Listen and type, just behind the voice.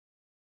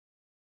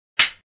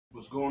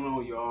What's going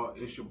on, y'all?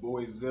 It's your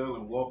boy Zell,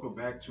 and welcome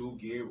back to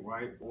Get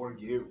Right or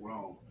Get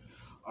Wrong.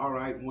 All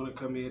right, want to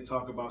come in and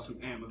talk about some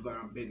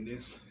Amazon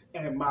business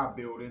at my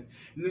building,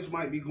 and this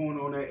might be going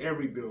on at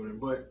every building,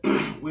 but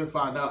we'll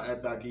find out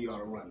after I give y'all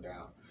the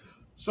rundown.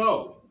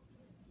 So,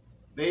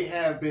 they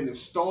have been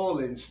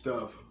installing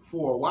stuff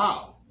for a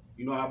while.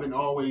 You know, I've been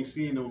always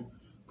seeing them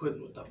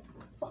putting, what the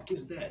fuck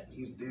is that?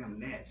 These damn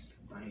gnats.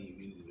 I ain't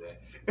even do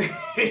that.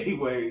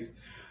 Anyways,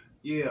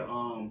 yeah,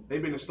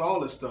 they've been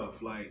installing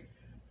stuff like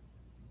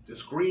the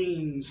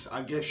screens,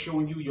 I guess,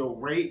 showing you your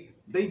rate.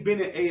 They've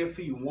been at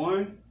AFE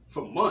 1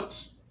 for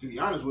months, to be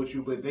honest with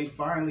you, but they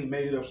finally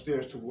made it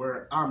upstairs to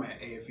where I'm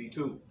at AFE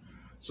 2.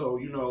 So,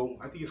 you know,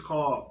 I think it's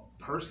called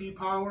Percy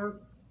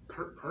Power,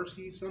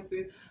 Percy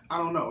something. I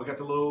don't know. It got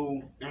the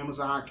little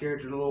Amazon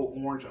character, the little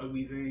orange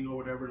ugly thing or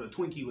whatever, the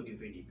Twinkie looking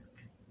thingy.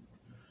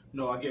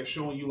 No, I guess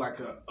showing you like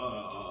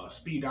a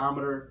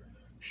speedometer,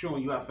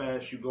 showing you how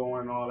fast you're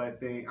going and all that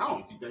thing. I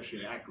don't think that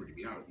shit accurate, to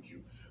be honest with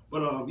you.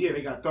 But yeah,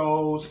 they got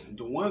those.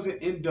 The ones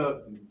that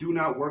Induct do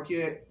not work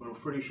yet, but I'm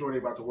pretty sure they're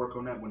about to work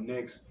on that one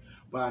next.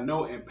 But I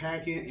know in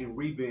packing and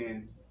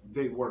rebin,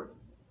 they work.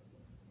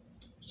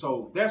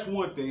 So that's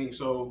one thing.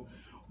 So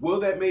will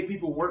that make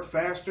people work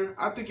faster?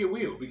 I think it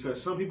will,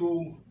 because some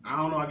people, I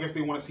don't know, I guess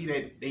they want to see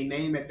that they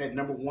name at that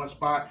 #1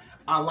 spot.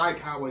 I like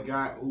how it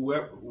got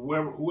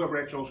whoever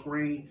at your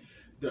screen.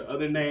 The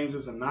other names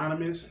is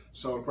anonymous,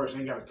 so the person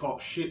ain't got to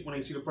talk shit when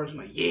they see the person.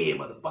 Like, yeah,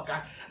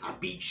 motherfucker, I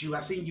beat you. I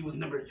seen you was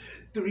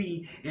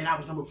 #3 and I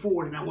was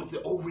 #4 and I went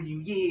to over you.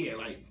 Yeah,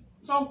 like,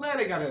 so I'm glad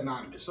they got it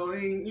anonymous. So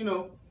they, you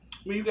know,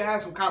 I mean, you can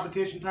have some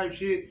competition type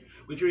shit,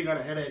 but you ain't got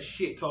to have that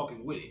shit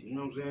talking with it. You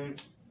know what I'm saying?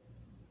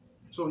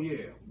 So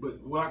yeah,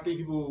 but will I think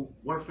people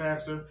work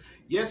faster?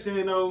 Yes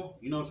and no.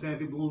 You know what I'm saying?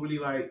 People who really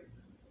like,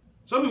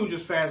 some people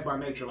just fast by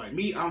nature. Like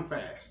me, I'm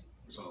fast.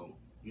 So,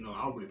 you know,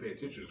 I don't really pay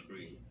attention to the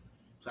screen.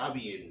 So I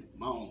be in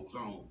my own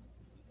zone.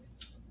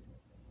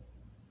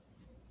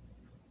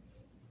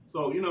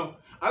 So, you know,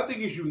 I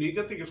think it's unique.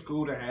 I think it's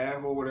cool to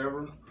have or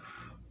whatever. I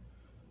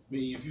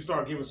mean, if you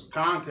start giving some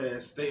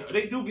contests,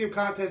 they do give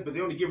contests, but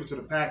they only give it to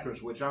the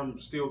Packers, which I'm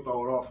still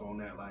throwing off on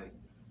that. Like,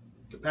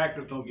 the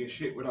Packers don't get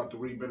shit without the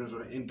rebenders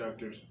or the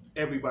inductors.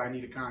 Everybody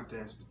need a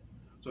contest.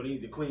 So they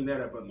need to clean that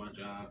up at my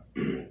job.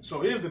 So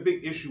here's the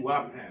big issue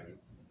I'm having.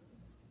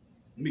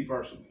 Me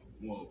personally.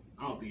 Well,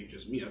 I don't think it's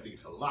just me. I think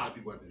it's a lot of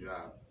people at the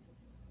job.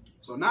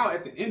 So now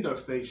at the Induct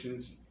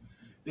stations,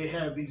 they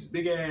have these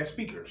big ass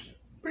speakers,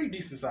 pretty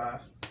decent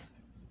size.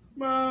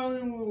 Well,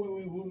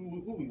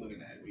 what we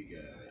looking at? We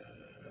got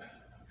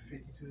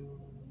 52,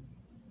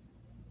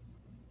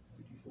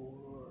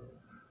 54,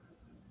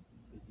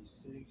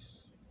 56,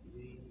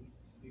 58,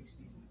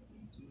 60,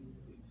 52,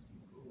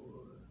 64.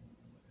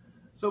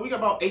 So we got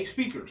about 8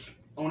 speakers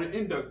on the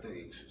Induct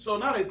things. So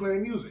now they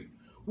playing music,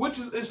 which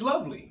is it's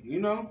lovely,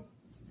 you know.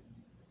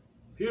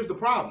 Here's the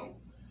problem.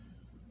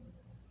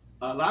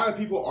 A lot of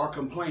people are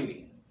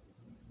complaining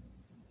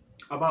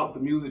about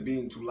the music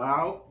being too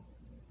loud.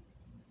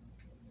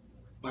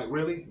 Like,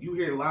 really? You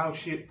hear loud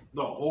shit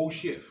the whole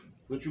shift,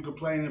 but you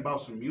complaining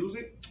about some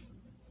music?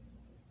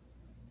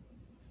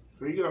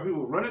 So you got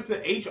people running to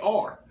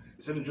HR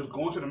instead of just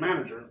going to the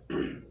manager.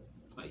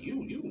 Like,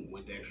 you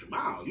went the extra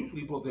mile.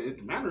 Usually you're supposed to hit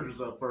the managers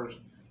up first,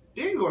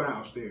 then go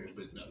downstairs.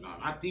 But no,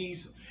 not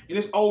these. And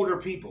it's older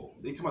people.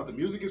 They talk about the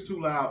music is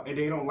too loud and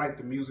they don't like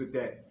the music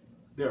that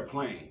they're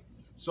playing.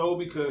 So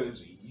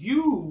because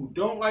you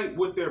don't like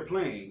what they're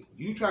playing,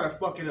 you try to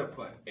fuck it up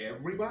for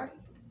everybody?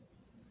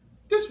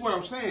 This is what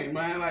I'm saying,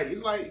 man. Like,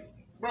 it's like,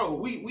 bro,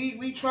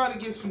 we try to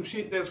get some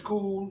shit that's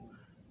cool,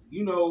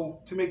 you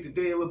know, to make the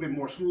day a little bit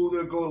more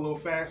smoother, go a little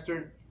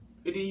faster.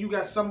 And then you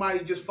got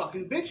somebody just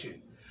fucking bitching.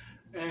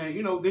 And,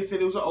 you know, they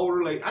said it was an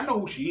older lady. I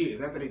know who she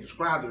is after they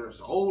described her. It's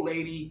an old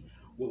lady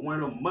with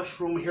one of them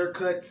mushroom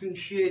haircuts and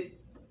shit.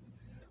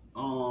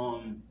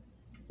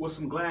 With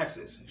some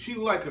glasses. She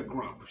look like a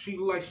grump. She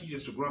look like she's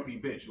just a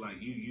grumpy bitch. Like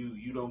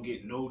you don't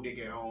get no dick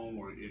at home,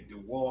 or the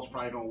walls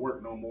probably don't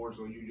work no more,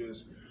 so you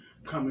just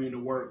come into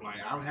work like,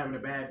 I'm having a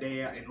bad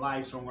day in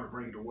life, so I'm gonna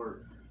bring it to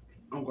work.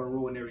 I'm gonna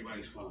ruin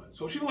everybody's fun.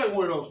 So she look like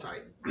one of those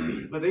type.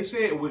 But they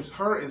said it was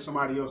her and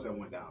somebody else that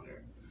went down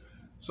there.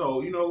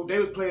 So, you know, they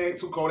was playing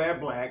some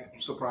Kodak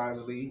Black,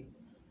 surprisingly.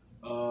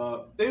 They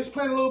was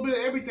playing a little bit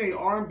of everything,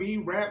 R&B,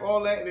 rap,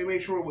 all that, and they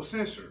made sure it was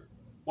censored.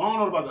 Well, I don't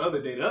know about the other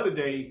day. The other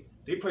day,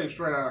 they played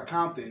straight out of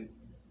Compton.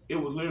 It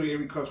was literally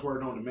every cuss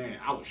word known to man.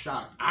 I was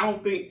shocked. I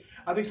think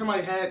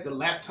somebody had the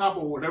laptop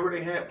or whatever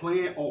they had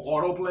playing on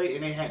autoplay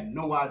and they had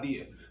no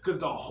idea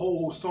because the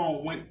whole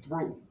song went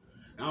through.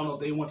 I don't know if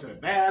they went to the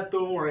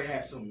bathroom or they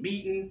had some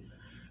meeting.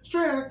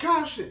 Straight out of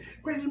Compton,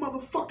 crazy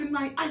motherfucking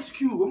night, Ice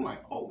Cube. I'm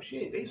like, oh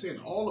shit, they saying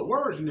all the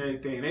words and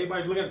everything. And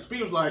everybody's looking at the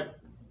speakers like,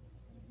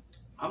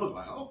 I was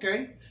like,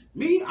 okay.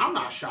 Me, I'm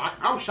not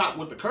shocked. I was shocked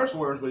with the curse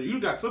words, but you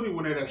got some people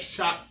in there that's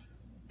shocked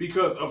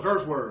because of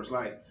curse words.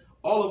 Like,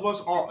 all of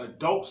us are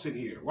adults in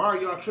here. Why are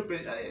y'all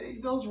tripping? Hey,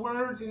 those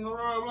words and blah,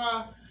 blah,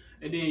 blah.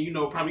 And then, you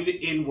know, probably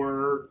the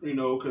N-word, you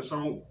know, because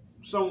some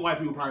some white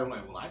people probably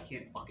like, well, I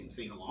can't fucking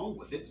sing along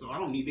with it, so I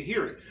don't need to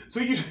hear it. So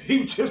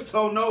you just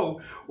don't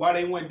know why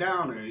they went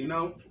down there, you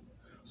know?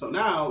 So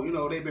now, you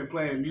know, they've been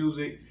playing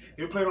music.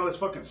 They're playing all this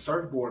fucking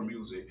surfboard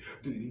music.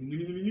 I'm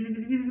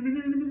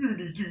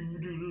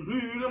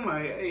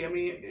like, hey, I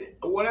mean,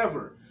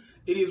 whatever.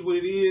 It is what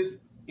it is.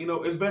 You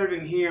know, it's better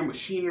than hearing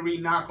machinery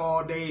knock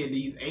all day and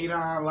these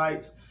 8-iron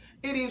lights.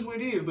 It is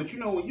what it is. But, you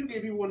know, when you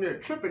get people in there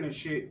tripping and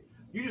shit,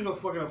 you just gonna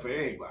fuck it up for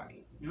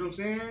everybody. You know what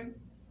I'm saying?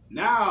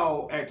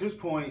 Now, at this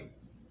point,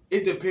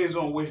 it depends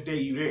on which day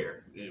you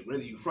there.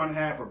 Whether you front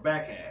half or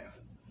back half.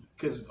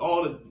 Because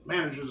all the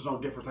managers is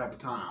on different type of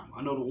time.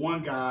 I know the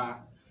one guy,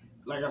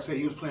 like I said,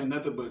 he was playing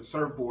nothing but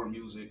surfboard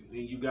music.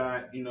 Then you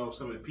got, you know,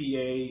 some of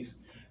the PAs,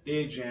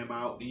 they jam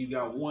out. Then you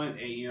got 1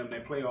 a.m.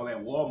 they play all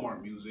that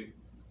Walmart music.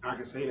 I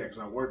can say that because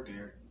I work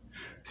there.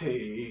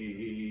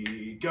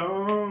 Take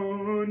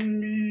on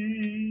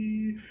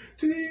me,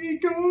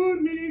 take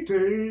on me,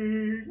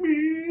 take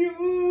me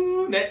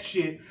on. That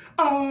shit.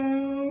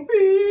 I'll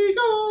be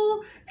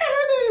gone,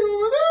 anything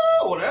you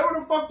do.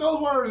 Whatever the fuck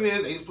those words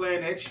is, they was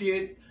playing that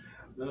shit.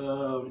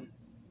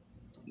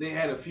 They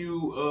had a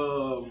few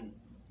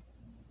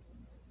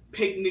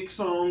picnic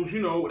songs,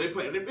 you know. They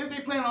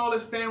playing all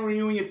this family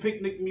reunion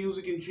picnic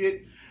music and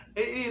shit.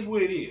 It is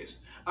what it is.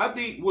 I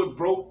think what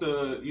broke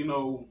the, you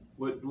know,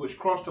 which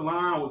crossed the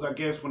line was, I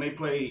guess, when they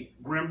played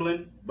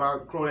Gremlin by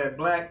Kodak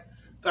Black.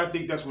 I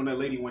think that's when that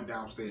lady went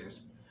downstairs.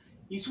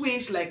 You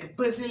switch like a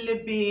pussy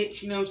little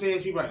bitch, you know what I'm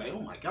saying? She was like, oh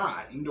my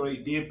God. Even though they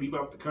did beep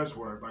up the cuss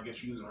word, I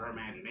guess using her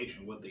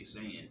imagination, what they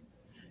saying.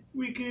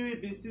 We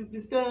could be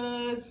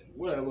superstars,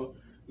 whatever. You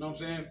know what I'm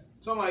saying?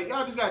 So I'm like,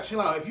 y'all just gotta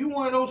chill out. If you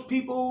one of those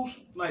peoples,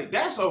 like,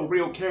 that's a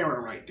real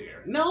Karen right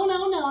there. No, I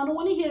don't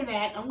want to hear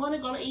that. I'm gonna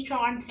go to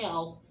HR and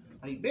tell.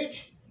 Like,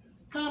 bitch,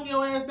 calm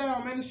your ass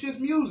down, man. It's just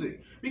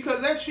music.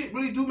 Because that shit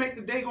really do make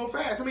the day go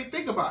fast. I mean,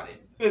 think about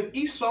it. If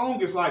each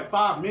song is like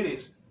 5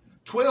 minutes,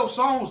 12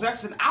 songs,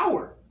 that's an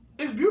hour.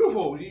 It's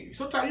beautiful.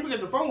 Sometimes you look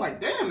at the phone like,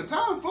 damn, the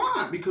time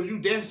flying, because you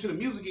dance to the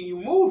music and you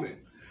moving.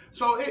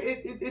 So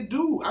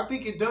I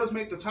think it does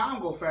make the time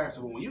go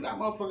faster. But when you got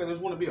motherfuckers that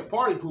just want to be a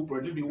party pooper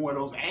and just be one of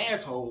those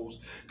assholes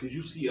because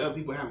you see other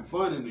people having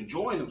fun and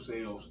enjoying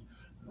themselves,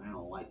 I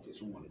don't like this.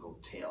 I want to go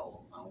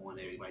tell. I don't want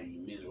everybody to be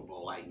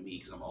miserable like me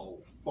because I'm an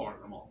old fart.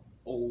 I'm an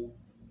old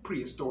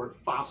prehistoric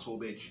fossil,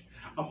 bitch.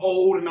 I'm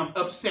old and I'm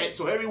upset.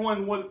 So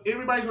everybody's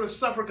going to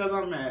suffer because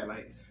I'm mad.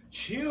 Like,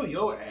 chill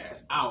your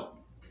ass out.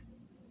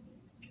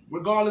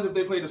 Regardless if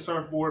they play the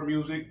surfboard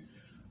music,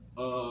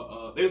 they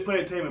was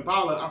playing Tame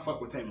Impala. I fuck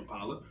with Tame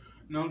Impala.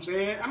 You know what I'm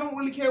saying? I don't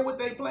really care what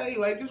they play.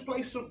 Like, just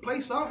play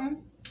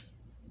something.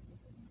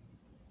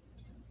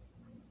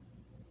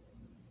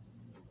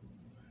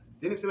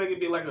 Then it's like it'd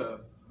be like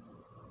a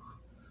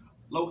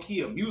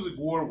low-key a music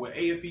war with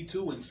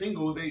AFE2 and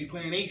singles. They be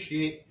playing their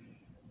shit.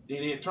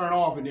 Then it turn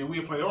off, and then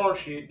we'll play our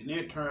shit, and then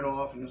it turn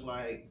off, and it's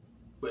like,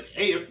 but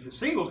the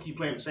singles keep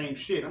playing the same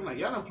shit. I'm like,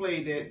 y'all done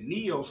played that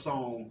Neo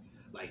song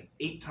like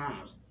 8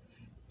 times.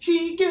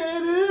 She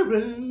got her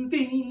own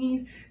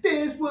things,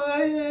 that's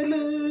why I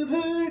love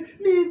her,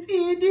 Miss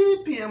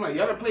Independent. I'm like,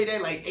 y'all done played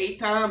that like 8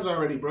 times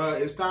already, bro.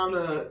 It's time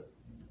to,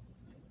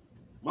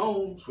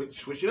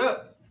 switch it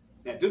up.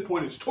 At this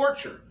point, it's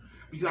torture.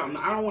 Because I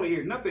don't want to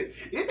hear nothing.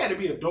 It better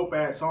be a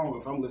dope-ass song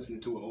if I'm listening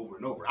to it over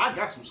and over. I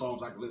got some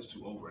songs I can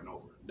listen to over and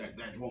over that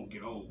won't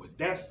get old, but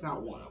that's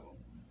not one of them.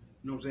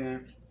 You know what I'm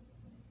saying?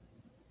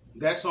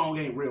 That song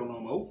ain't real no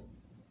more.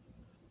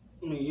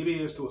 I mean, it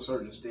is to a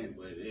certain extent,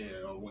 but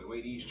yeah,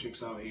 wait, these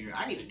chicks out here,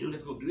 I need to do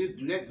this, go do this,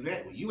 do that, do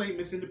that. Well, you ain't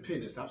Miss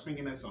Independent. Stop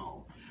singing that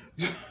song.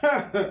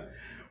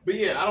 But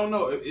yeah, I don't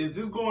know. Is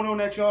this going on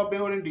at y'all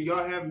building? Do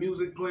y'all have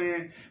music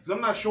playing? Because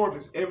I'm not sure if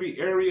it's every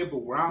area,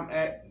 but where I'm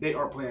at, they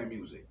are playing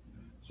music.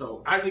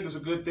 So I think it's a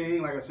good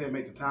thing. Like I said,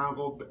 make the time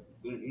go,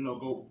 you know,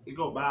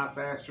 go by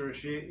faster and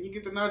shit. And you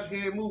get to nod your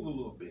head, move a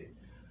little bit,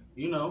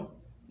 you know.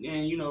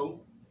 And you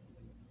know,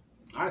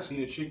 I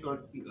seen a chick or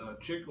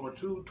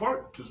two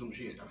twerk to some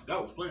shit. I forgot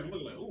what was playing. I'm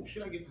looking like, oh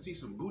shit, I get to see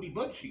some booty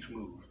butt cheeks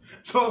move.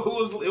 So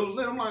it was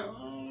lit. I'm like,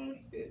 oh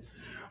shit.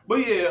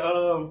 But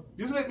yeah,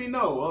 just let me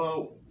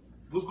know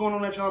what's going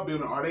on at y'all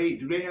building.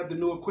 Do they have the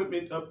new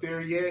equipment up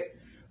there yet?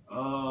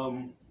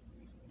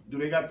 Do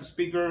they got the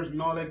speakers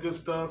and all that good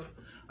stuff?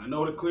 I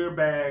know the clear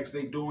bags,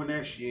 they doing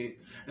that shit.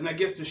 And I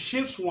guess the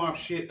Shift Swamp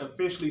shit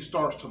officially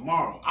starts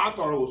tomorrow. I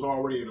thought it was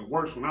already in the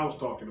works when I was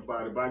talking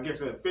about it, but I guess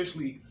it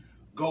officially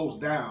goes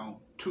down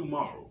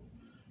tomorrow.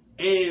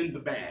 And the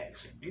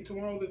bags. Ain't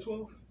tomorrow the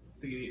 12th?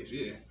 I think it is,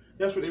 yeah.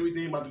 That's what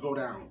everything about to go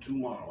down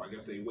tomorrow. I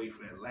guess they wait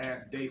for that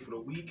last day for the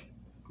week.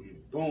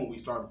 And boom, we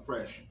start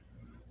fresh.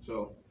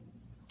 So,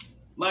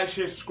 like,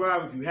 share,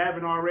 subscribe if you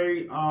haven't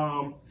already.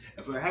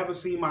 If you haven't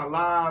seen my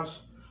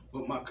lives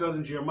with my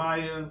cousin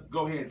Jeremiah,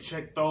 go ahead and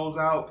check those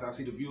out, because I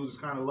see the views is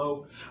kind of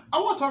low. I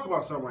want to talk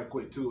about something right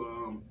quick,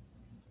 too.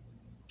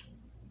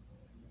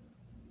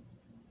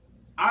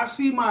 I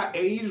see my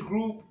age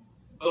group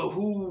of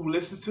who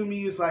listens to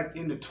me is like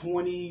in the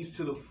 20s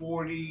to the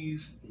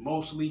 40s,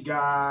 mostly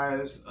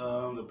guys.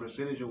 The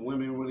percentage of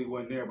women really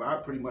wasn't there, but I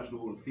pretty much know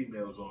who the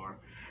females are.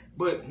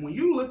 But when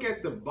you look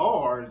at the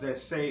bars that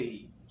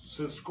say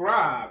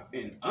subscribe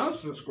and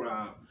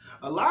unsubscribe,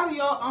 a lot of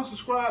y'all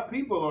unsubscribed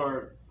people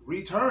are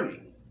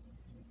returning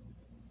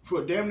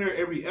for damn near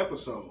every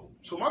episode.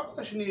 So my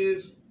question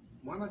is,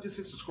 why not just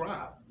hit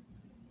subscribe?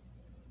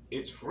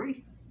 It's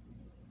free.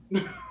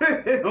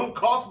 It don't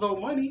cost no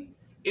money.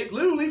 It's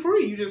literally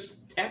free. You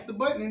just tap the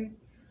button.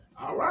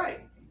 All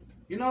right.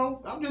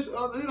 I'm just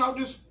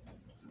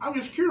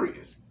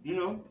curious.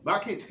 But I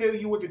can't tell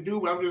you what to do.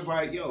 But I'm just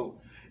like,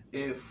 yo,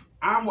 if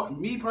I'm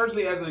me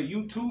personally as a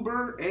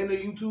YouTuber and a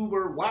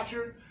YouTuber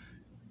watcher,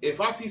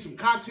 if I see some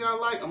content I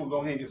like, I'm gonna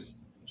go ahead and just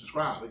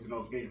subscribe, hit the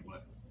notification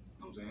button.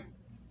 You know what I'm saying?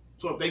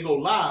 So if they go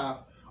live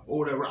or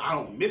whatever, I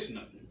don't miss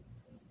nothing.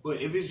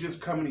 But if it's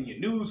just coming in your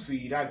news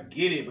feed, I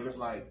get it. But it's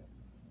like,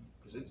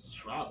 is it the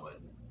subscribe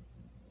button?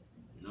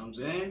 You know what I'm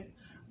saying?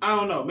 I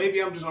don't know.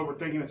 Maybe I'm just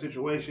overthinking the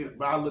situation.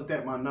 But I looked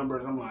at my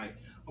numbers. I'm like,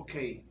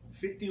 okay,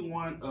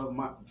 52%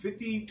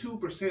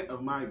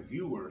 of my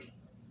viewers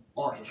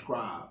are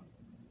subscribed.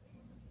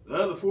 The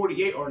other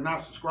 48 are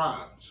not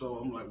subscribed. So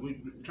I'm like, we're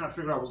trying to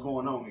figure out what's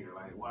going on here.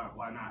 Like,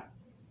 why not?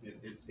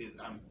 It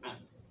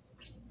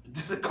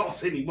doesn't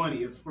cost any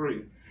money. It's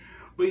free.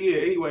 But yeah,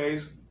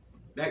 anyways,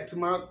 back to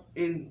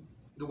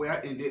the way I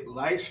ended.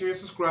 Like, share,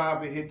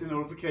 subscribe, and hit the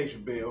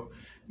notification bell.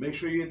 Make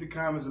sure you hit the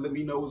comments and let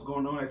me know what's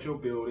going on at your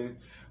building.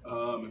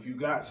 If you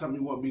got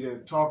something you want me to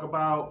talk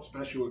about,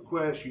 special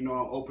requests, I'm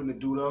open to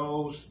do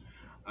those.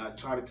 I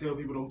try to tell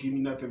people don't give me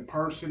nothing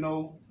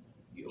personal,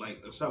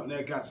 like something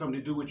that got something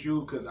to do with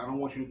you, because I don't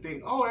want you to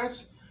think, oh,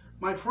 that's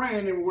my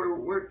friend and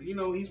we're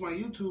he's my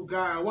YouTube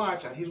guy I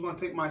watch. He's going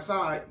to take my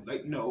side.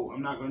 Like, no,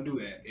 I'm not going to do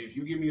that. If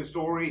you give me a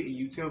story and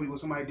you tell me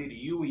what somebody did to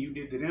you and you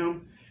did to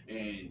them,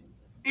 and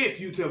if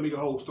you tell me the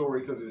whole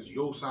story because it's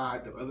your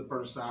side, the other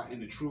person's side,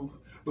 and the truth.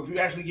 But if you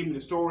actually give me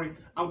the story,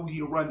 I'm going to give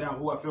you a rundown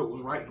who I felt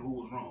was right and who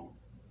was wrong.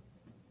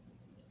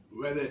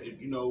 Whether,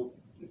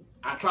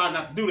 I try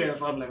not to do that,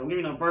 so I'm like, don't give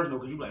me nothing personal,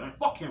 because you're like, man,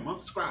 fuck him,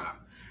 unsubscribe.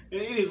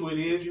 And it is what it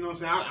is, you know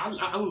what I'm saying?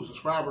 I lose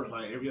subscribers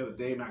like every other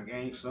day, and I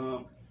gain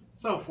some.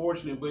 It's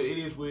unfortunate, but it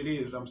is what it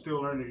is. I'm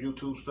still learning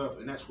YouTube stuff,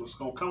 and that's what's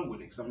going to come with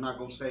it, because I'm not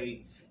going to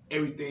say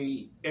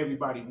everything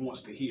everybody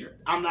wants to hear.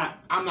 I'm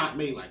not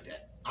made like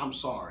that. I'm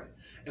sorry.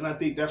 And I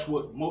think that's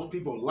what most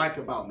people like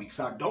about me,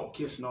 because I don't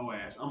kiss no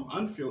ass. I'm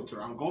unfiltered.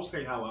 I'm going to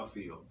say how I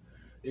feel.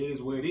 It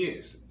is what it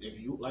is.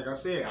 Like I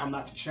said, I'm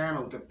not the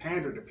channel to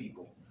pander to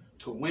people,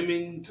 to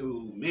women,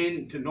 to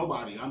men, to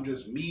nobody. I'm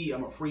just me.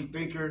 I'm a free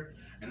thinker,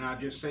 and I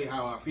just say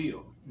how I feel.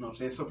 You know what I'm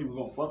saying? Some people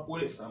going to fuck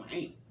with it, some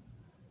ain't.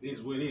 It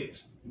is what it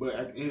is. But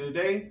at the end of the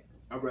day,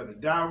 I'd rather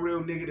die a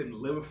real nigga than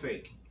live a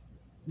fake.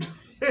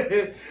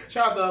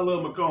 Shout out to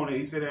Lil McConaughey.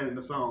 He said that in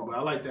the song, but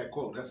I like that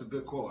quote. That's a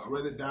good quote. I'd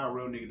rather die a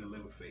real nigga than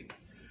live a fake.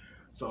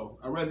 So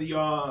I'd rather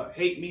y'all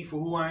hate me for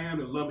who I am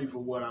than love me for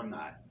what I'm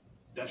not.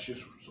 That's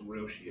just some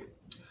real shit.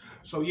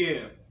 So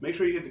yeah, make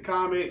sure you hit the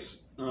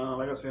comments.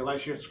 Like I said, like,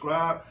 share,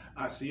 subscribe.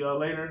 I'll see y'all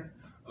later.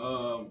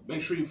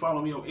 Make sure you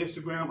follow me on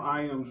Instagram.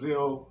 I am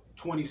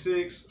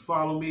Zell26.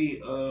 Follow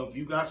me. If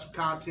you got some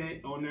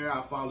content on there,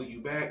 I'll follow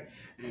you back.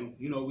 And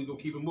we gonna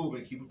keep it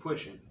moving, keep it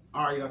pushing.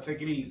 All right, y'all,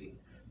 take it easy.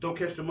 Don't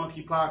catch the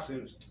monkeypox,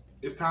 and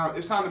it's time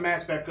to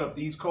match back up.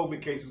 These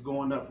COVID cases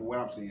going up for what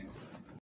I'm seeing.